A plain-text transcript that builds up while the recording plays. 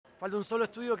Falta un solo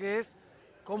estudio que es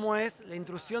cómo es la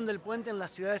intrusión del puente en la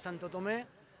ciudad de Santo Tomé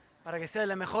para que sea de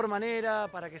la mejor manera,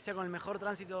 para que sea con el mejor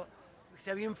tránsito, que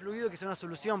sea bien fluido y que sea una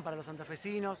solución para los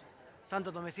santafesinos,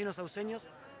 santotomecinos, sauceños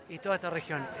y toda esta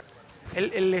región.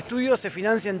 El estudio se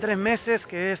financia en 3 meses,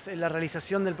 que es la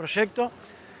realización del proyecto,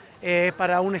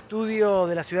 para un estudio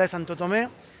de la ciudad de Santo Tomé,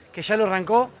 que ya lo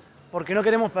arrancó porque no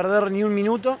queremos perder ni un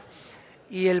minuto.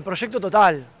 Y el proyecto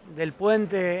total del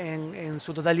puente en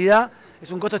su totalidad es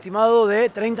un costo estimado de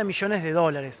 30 millones de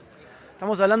dólares.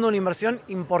 Estamos hablando de una inversión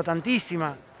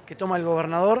importantísima que toma el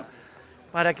gobernador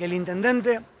para que el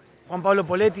intendente, Juan Pablo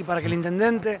Poletti, para que el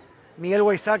intendente, Miguel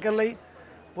Weiss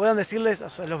puedan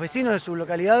decirles a los vecinos de sus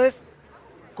localidades,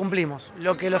 cumplimos,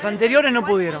 lo que los anteriores no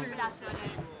pudieron. ¿Cuál es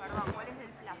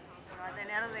el plazo que va a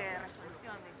tener de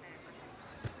resolución de este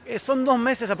proyecto? Son 2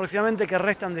 meses aproximadamente que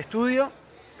restan de estudio.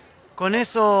 Con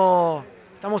eso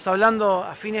estamos hablando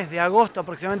a fines de agosto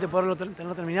aproximadamente poderlo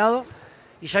tener terminado.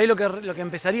 Y ya ahí lo que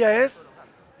empezaría es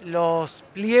los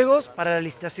pliegos para la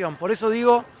licitación. Por eso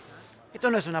digo, esto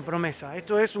no es una promesa,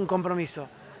 esto es un compromiso.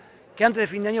 Que antes de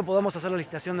fin de año podamos hacer la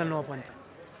licitación del nuevo puente.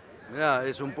 Mirá,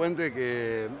 es un puente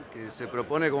que se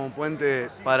propone como un puente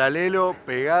paralelo,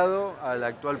 pegado al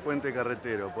actual puente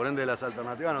Carretero. Por ende, las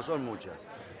alternativas no son muchas.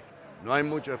 No hay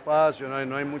mucho espacio,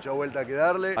 no hay mucha vuelta que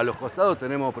darle. A los costados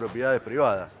tenemos propiedades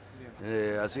privadas.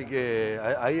 Así que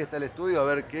ahí está el estudio, a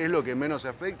ver qué es lo que menos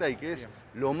afecta y qué es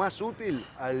lo más útil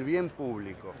al bien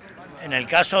público. En el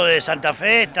caso de Santa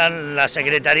Fe está la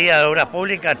Secretaría de Obras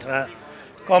Públicas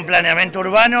con planeamiento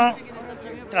urbano,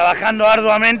 trabajando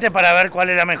arduamente para ver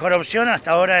cuál es la mejor opción. Hasta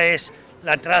ahora es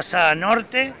la traza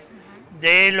norte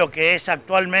de lo que es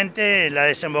actualmente la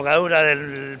desembocadura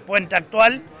del puente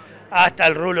actual hasta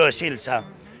el rulo de Silsa.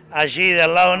 Allí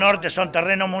del lado norte son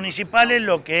terrenos municipales,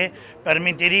 lo que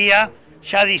permitiría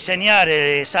ya diseñar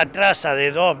esa traza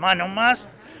de 2 manos más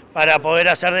para poder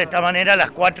hacer de esta manera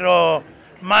las 4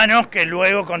 manos que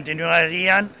luego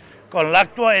continuarían con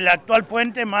el actual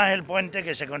puente más el puente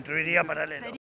que se construiría paralelo.